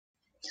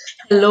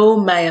Hello,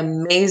 my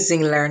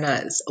amazing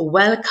learners.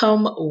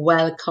 Welcome,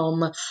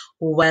 welcome,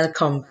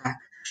 welcome back.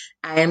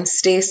 I am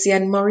Stacy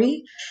and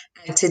Murray,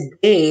 and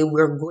today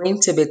we're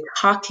going to be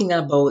talking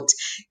about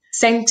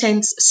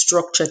sentence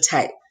structure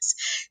types.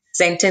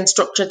 Sentence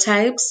structure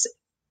types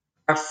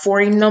are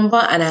four in number,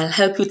 and I'll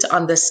help you to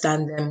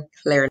understand them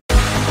clearly.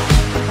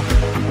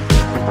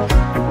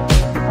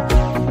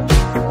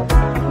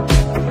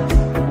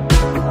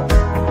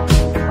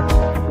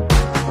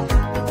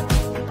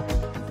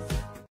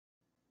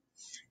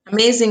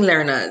 Amazing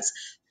learners.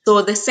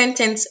 So the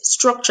sentence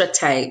structure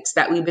types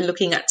that we'll be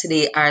looking at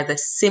today are the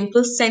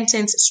simple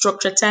sentence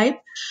structure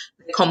type,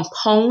 the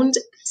compound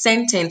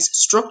sentence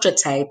structure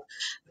type,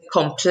 the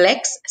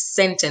complex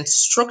sentence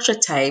structure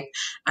type,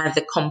 and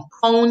the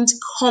compound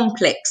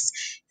complex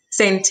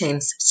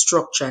sentence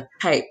structure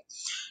type.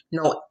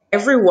 Now,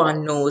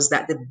 everyone knows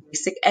that the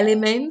basic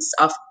elements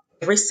of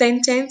every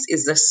sentence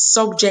is the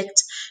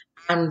subject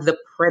and the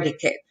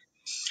predicate.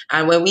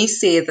 And when we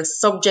say the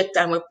subject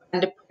and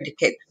the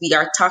predicate, we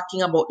are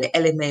talking about the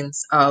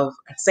elements of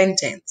a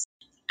sentence.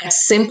 A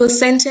simple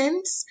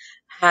sentence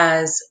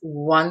has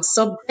one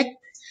subject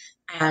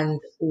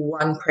and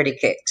one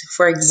predicate.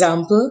 For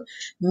example,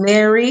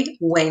 Mary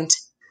went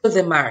to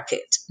the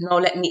market. Now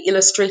let me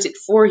illustrate it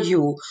for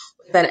you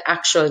with an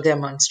actual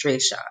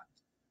demonstration.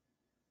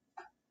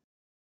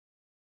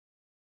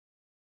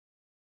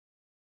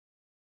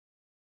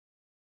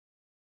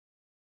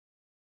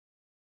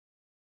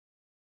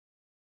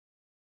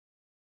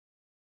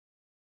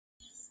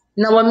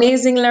 Now,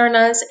 amazing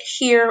learners,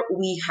 here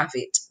we have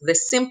it, the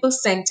simple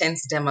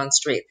sentence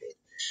demonstrated.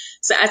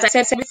 So as I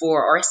said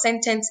before, our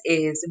sentence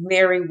is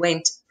Mary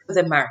went to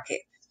the market.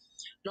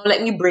 Now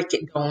let me break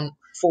it down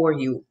for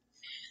you.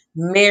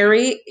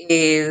 Mary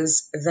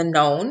is the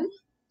noun,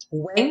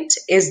 went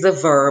is the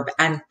verb,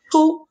 and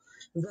to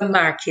the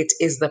market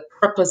is the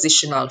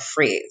prepositional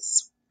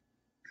phrase.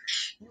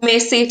 You may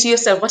say to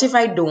yourself, what if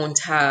I don't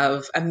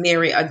have a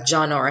Mary, a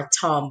John, or a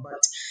Tom,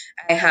 but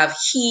I have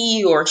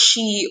he or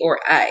she or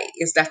I?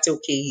 Is that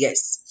okay?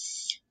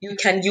 Yes. You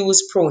can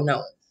use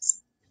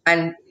pronouns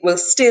and it will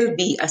still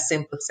be a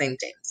simple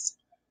sentence.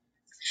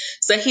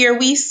 So here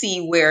we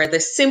see where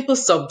the simple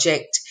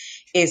subject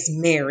is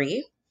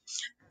Mary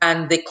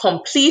and the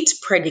complete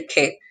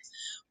predicate,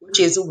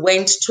 which is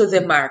went to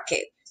the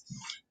market.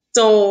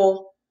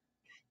 So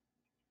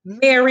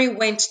Mary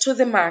went to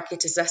the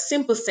market is a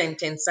simple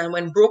sentence, and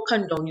when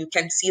broken down, you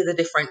can see the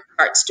different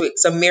parts to it.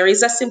 So Mary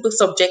is a simple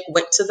subject,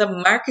 went to the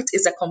market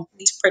is a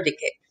complete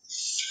predicate.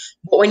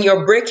 But when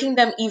you're breaking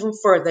them even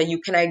further, you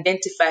can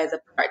identify the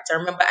parts.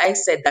 Remember, I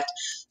said that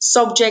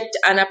subject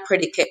and a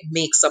predicate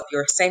makes up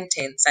your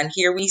sentence. And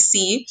here we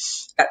see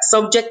that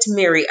subject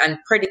Mary and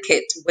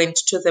predicate went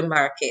to the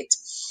market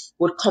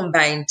would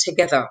combine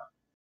together.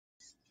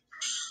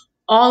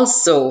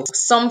 Also,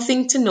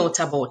 something to note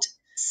about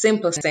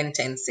simple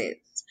sentences.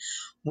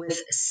 With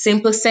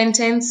simple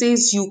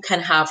sentences, you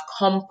can have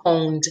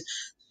compound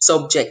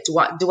subject.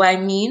 What do I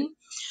mean?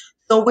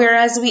 So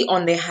whereas we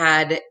only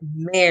had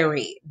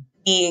Mary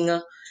being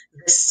the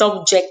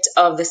subject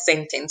of the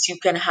sentence, you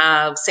can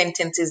have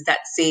sentences that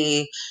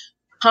say,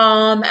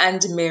 Tom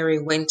and Mary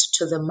went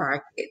to the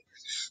market.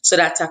 So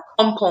that's a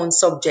compound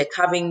subject,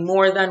 having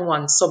more than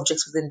one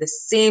subject within the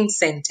same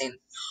sentence.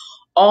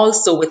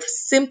 Also, with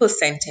simple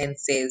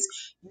sentences,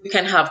 you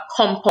can have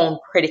compound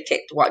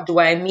predicate. What do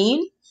I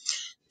mean?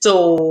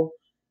 So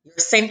your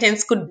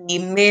sentence could be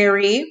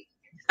Mary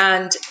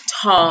and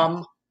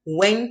Tom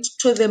went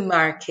to the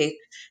market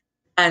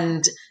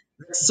and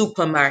the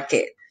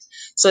supermarket.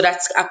 So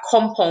that's a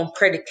compound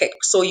predicate.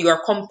 So you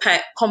are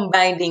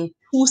combining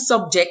two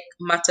subject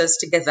matters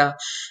together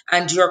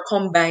and you're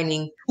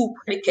combining two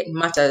predicate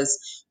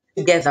matters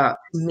together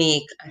to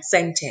make a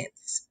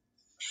sentence.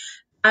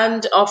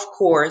 And of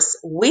course,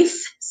 with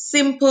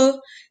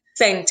simple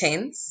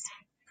sentence,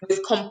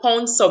 with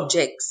compound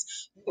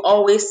subjects, you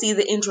always see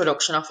the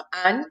introduction of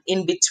an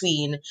in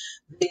between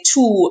the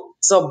two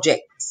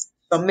subjects.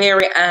 So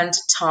Mary and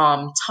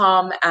Tom,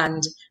 Tom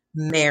and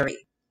Mary.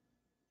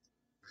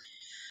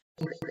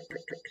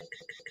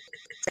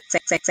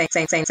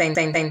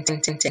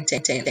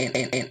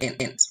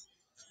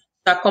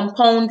 A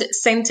compound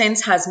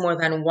sentence has more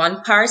than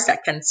one part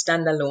that can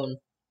stand alone.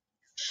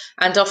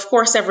 And of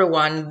course,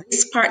 everyone,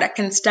 this part that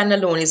can stand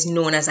alone is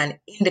known as an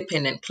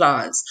independent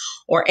clause,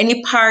 or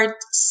any part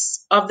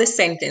of the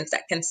sentence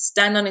that can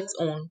stand on its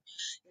own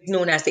is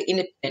known as the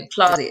independent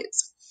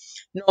clauses.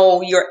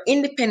 Now, your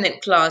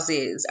independent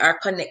clauses are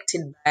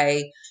connected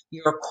by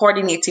your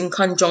coordinating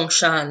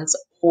conjunctions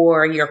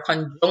or your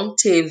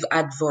conjunctive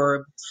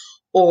adverb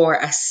or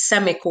a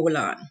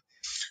semicolon.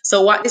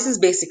 So what this is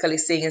basically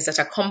saying is that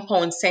a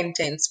compound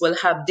sentence will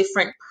have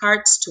different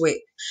parts to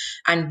it,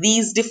 and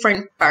these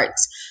different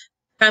parts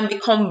can be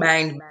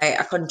combined by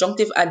a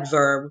conjunctive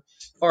adverb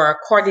or a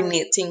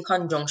coordinating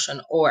conjunction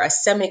or a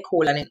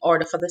semicolon in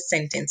order for the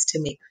sentence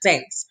to make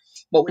sense.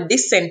 But with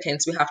this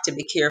sentence, we have to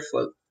be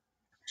careful.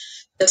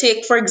 So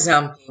take, for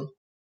example,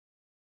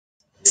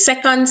 the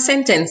second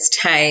sentence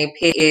type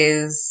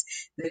is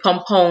the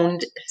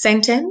compound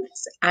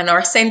sentence. And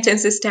our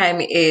sentence this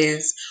time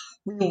is,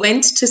 we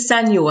went to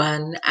San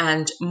Juan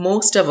and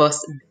most of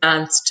us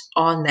danced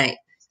all night.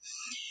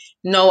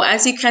 Now,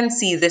 as you can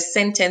see, this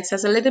sentence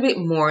has a little bit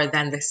more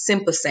than the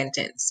simple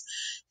sentence.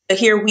 So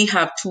here we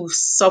have two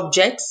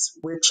subjects,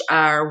 which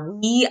are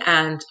we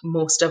and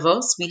most of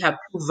us. We have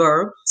two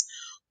verbs,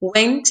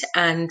 went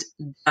and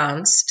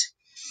danced.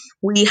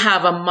 We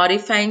have a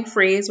modifying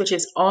phrase, which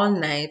is all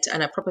night,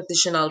 and a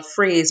prepositional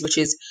phrase, which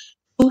is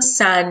to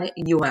San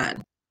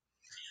Juan.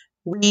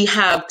 We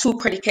have two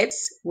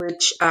predicates,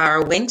 which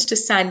are went to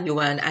San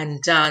Juan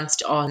and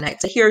danced all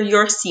night. So here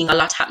you're seeing a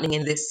lot happening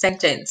in this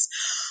sentence.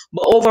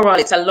 But overall,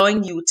 it's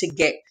allowing you to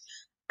get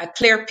a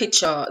clear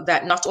picture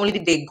that not only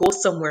did they go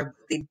somewhere,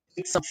 but they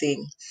did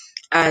something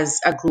as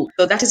a group.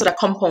 So that is what a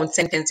compound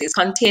sentence is,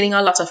 containing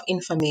a lot of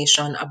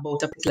information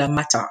about a particular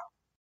matter.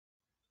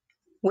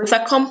 With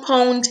a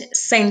compound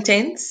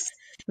sentence,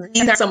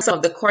 these are some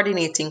of the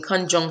coordinating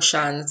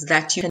conjunctions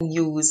that you can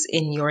use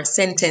in your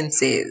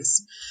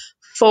sentences.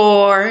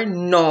 For,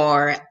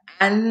 nor,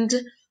 and,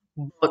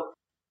 but,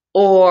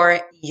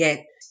 or,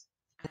 yet,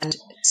 and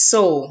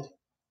so.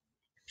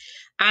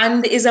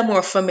 And is a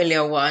more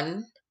familiar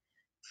one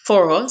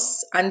for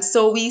us. And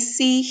so we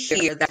see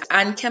here that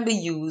and can be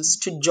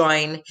used to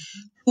join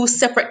two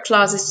separate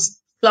clauses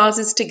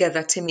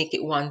together to make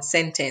it one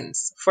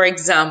sentence. For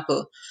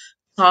example,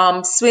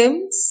 Tom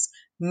swims,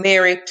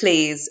 Mary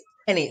plays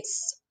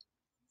tennis.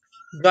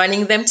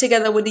 Joining them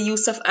together with the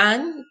use of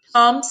and,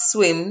 Tom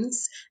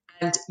swims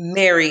and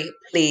Mary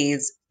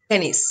plays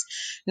tennis.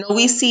 Now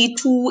we see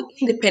two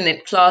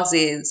independent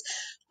clauses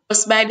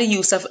just by the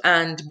use of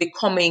and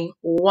becoming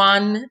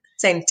one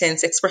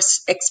sentence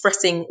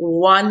expressing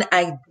one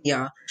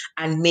idea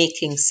and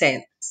making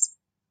sense.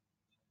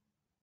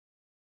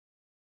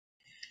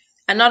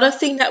 Another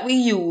thing that we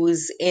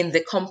use in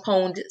the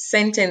compound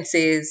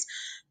sentences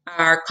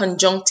are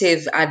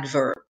conjunctive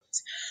adverbs.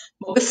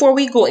 But before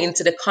we go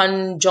into the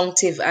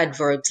conjunctive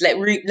adverbs, let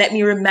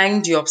me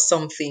remind you of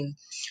something.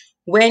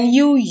 When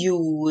you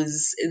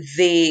use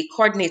the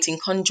coordinating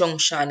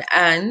conjunction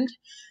and,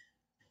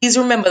 please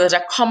remember that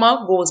a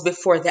comma goes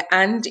before the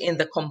and in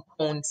the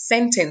compound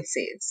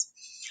sentences.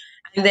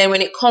 And then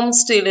when it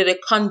comes to the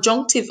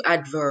conjunctive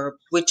adverb,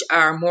 which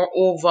are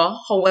moreover,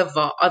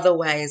 however,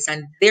 otherwise,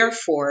 and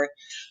therefore,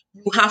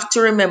 you have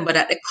to remember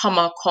that the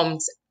comma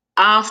comes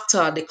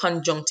after the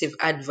conjunctive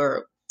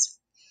adverb.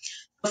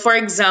 For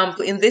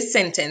example, in this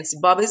sentence,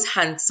 Bob is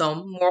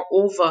handsome,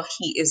 moreover,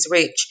 he is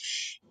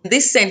rich. In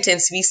this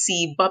sentence, we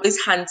see Bob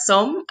is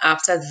handsome.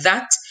 After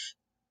that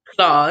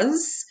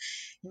clause,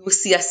 you will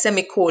see a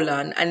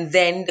semicolon, and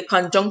then the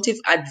conjunctive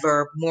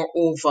adverb,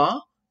 moreover,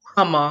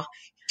 comma,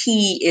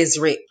 he is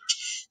rich.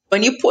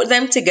 When you put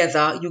them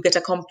together, you get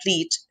a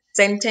complete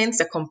sentence,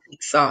 a complete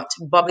thought.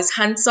 Bob is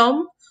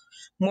handsome,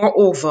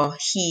 moreover,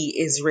 he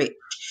is rich.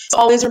 So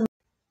always remember.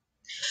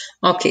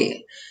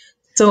 Okay,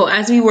 so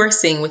as we were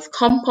saying, with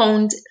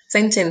compound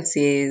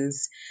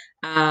sentences,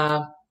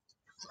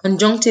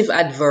 conjunctive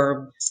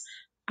adverbs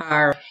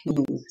are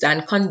used,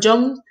 and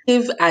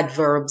conjunctive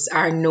adverbs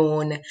are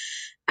known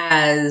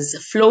as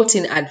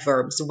floating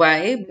adverbs.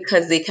 Why?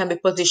 Because they can be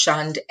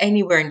positioned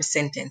anywhere in the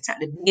sentence, at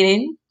the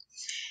beginning,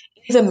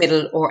 in the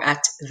middle, or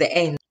at the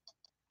end.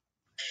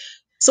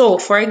 So,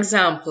 for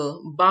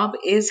example, Bob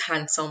is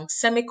handsome,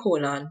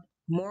 semicolon,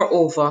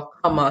 moreover,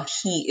 comma,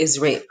 he is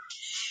rich.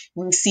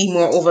 We see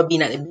moreover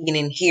being at the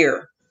beginning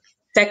here.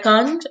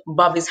 Second,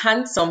 Bob is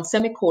handsome,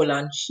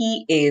 semicolon,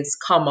 he is,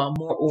 comma,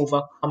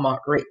 moreover, comma,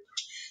 rich.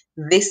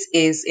 This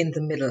is in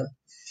the middle.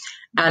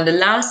 And the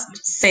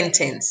last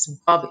sentence,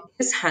 Bob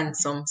is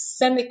handsome,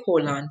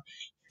 semicolon,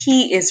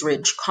 he is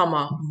rich,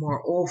 comma,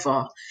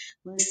 moreover.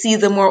 We see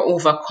the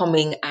moreover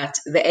coming at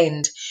the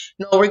end.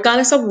 Now,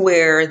 regardless of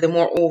where the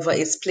moreover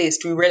is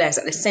placed, we realize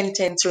that the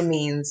sentence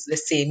remains the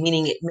same,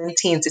 meaning it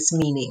maintains its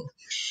meaning.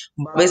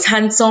 Bob is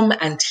handsome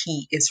and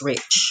he is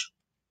rich.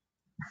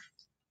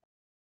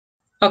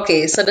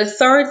 Okay, so the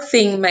third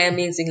thing, my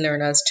amazing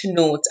learners, to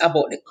note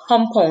about the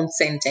compound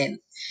sentence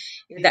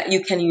is that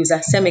you can use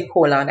a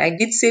semicolon. I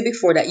did say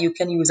before that you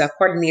can use a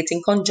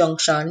coordinating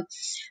conjunction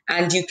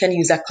and you can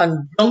use a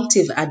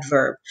conjunctive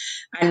adverb.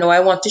 And now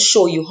I want to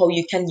show you how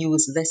you can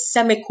use the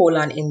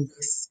semicolon in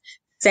this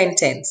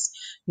sentence.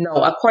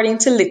 Now, according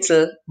to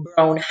Little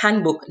Brown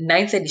Handbook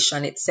 9th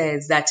edition, it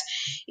says that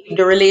if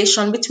the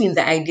relation between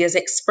the ideas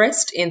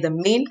expressed in the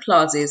main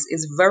clauses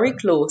is very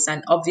close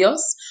and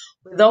obvious,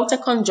 without a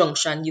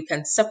conjunction, you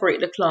can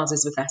separate the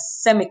clauses with a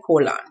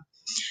semicolon.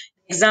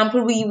 The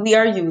example we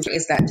are using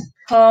is that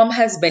Tom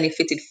has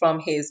benefited from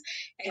his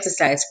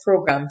exercise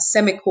program,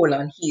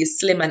 semicolon, he is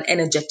slim and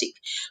energetic.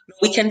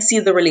 We can see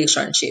the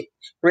relationship.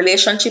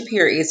 Relationship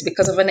here is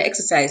because of an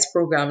exercise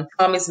program,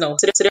 Tom is now.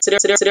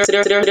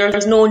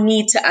 There's no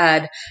need to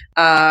add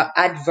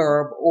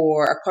adverb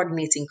or a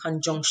coordinating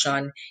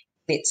conjunction.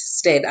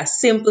 Instead, a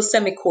simple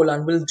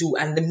semicolon will do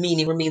and the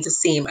meaning remains the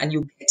same and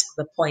you get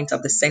the point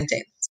of the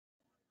sentence.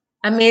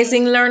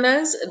 Amazing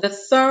learners, the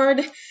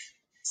third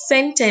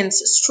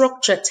sentence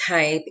structure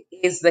type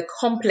is the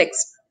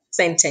complex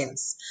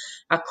sentence.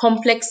 A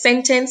complex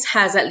sentence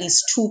has at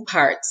least two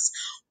parts,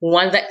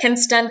 one that can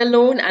stand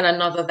alone and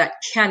another that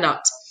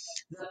cannot.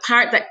 The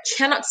part that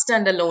cannot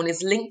stand alone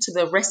is linked to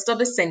the rest of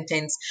the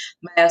sentence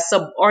by a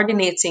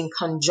subordinating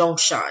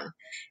conjunction.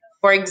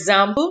 For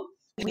example,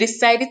 we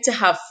decided to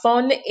have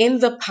fun in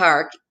the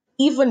park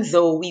even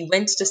though we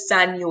went to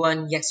San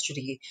Juan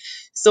yesterday.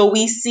 So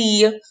we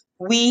see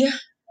we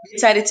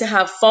decided to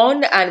have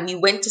fun and we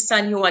went to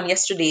San Juan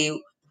yesterday,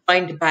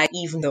 joined by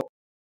even though.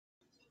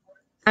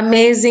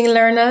 Amazing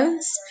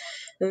learners.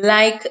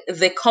 Like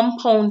the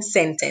compound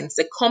sentence,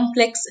 the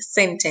complex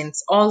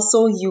sentence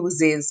also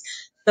uses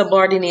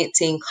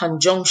subordinating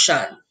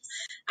conjunction.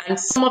 And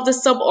some of the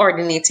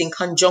subordinating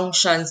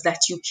conjunctions that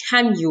you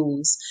can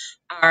use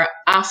are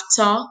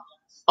after,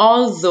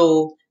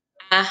 although,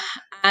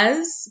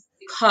 as,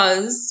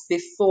 because,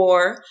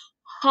 before,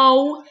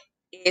 how,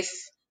 if,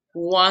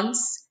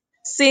 once,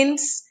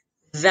 since,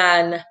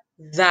 than,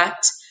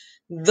 that,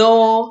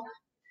 though,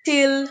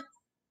 till,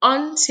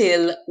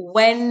 until,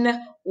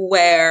 when,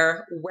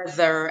 where,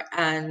 whether,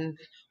 and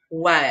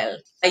while.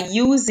 By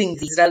using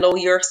these, allow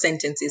your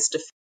sentences to.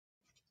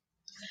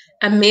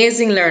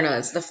 Amazing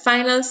learners, the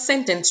final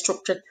sentence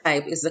structure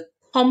type is a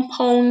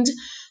compound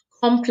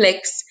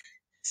complex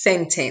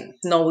sentence.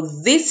 Now,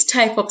 this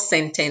type of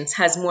sentence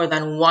has more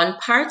than one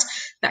part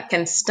that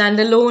can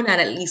stand alone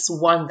and at least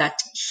one that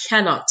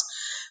cannot.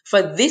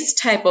 For this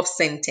type of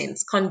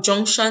sentence,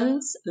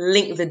 conjunctions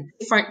link the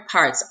different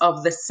parts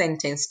of the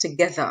sentence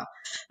together.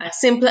 A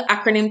simple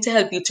acronym to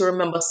help you to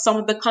remember some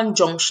of the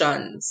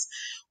conjunctions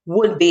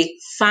would be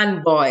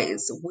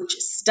FANBOYS, which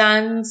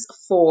stands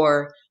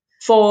for,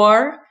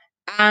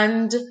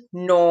 and,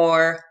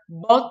 nor,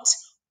 but,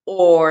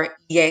 or,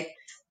 yet,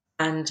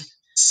 and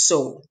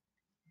so.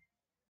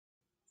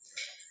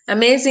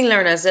 Amazing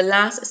learners, the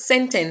last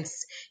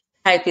sentence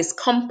type is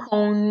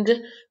compound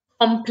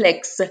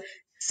complex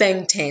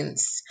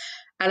sentence.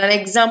 And an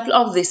example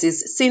of this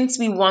is, since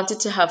we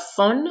wanted to have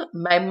fun,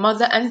 my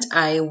mother and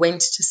I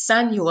went to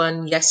San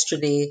Juan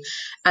yesterday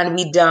and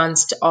we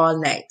danced all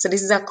night. So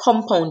this is a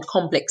compound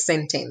complex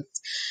sentence.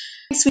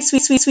 We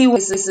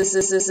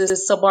is a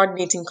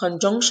subordinating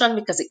conjunction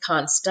because it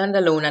can't stand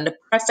alone, and the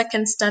parts that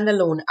can stand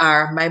alone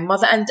are my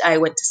mother and I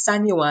went to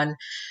San Juan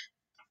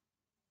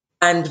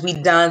and we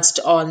danced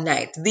all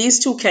night.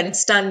 These two can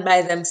stand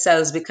by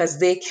themselves because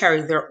they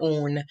carry their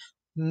own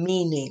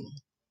meaning.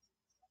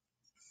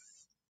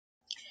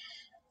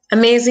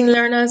 Amazing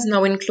learners,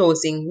 now in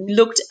closing, we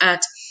looked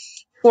at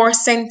 4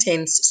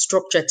 sentence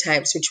structure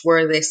types, which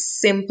were the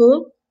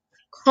simple,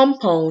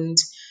 compound,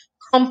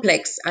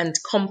 complex, and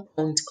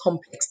compound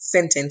complex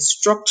sentence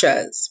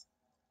structures.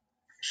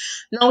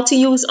 Now, to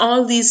use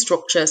all these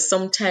structures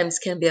sometimes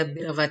can be a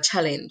bit of a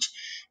challenge,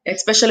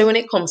 especially when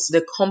it comes to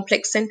the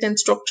complex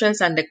sentence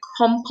structures and the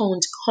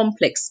compound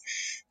complex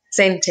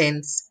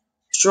sentence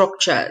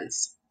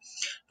structures.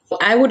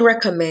 I would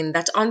recommend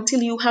that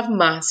until you have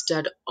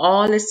mastered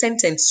all the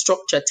sentence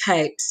structure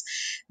types,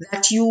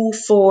 that you,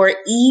 for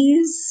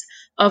ease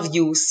of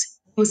use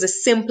the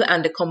simple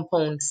and the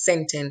compound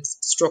sentence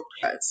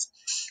structures.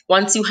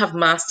 Once you have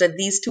mastered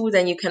these two,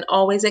 then you can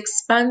always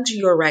expand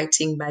your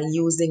writing by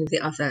using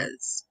the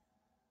others.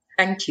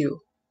 Thank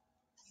you.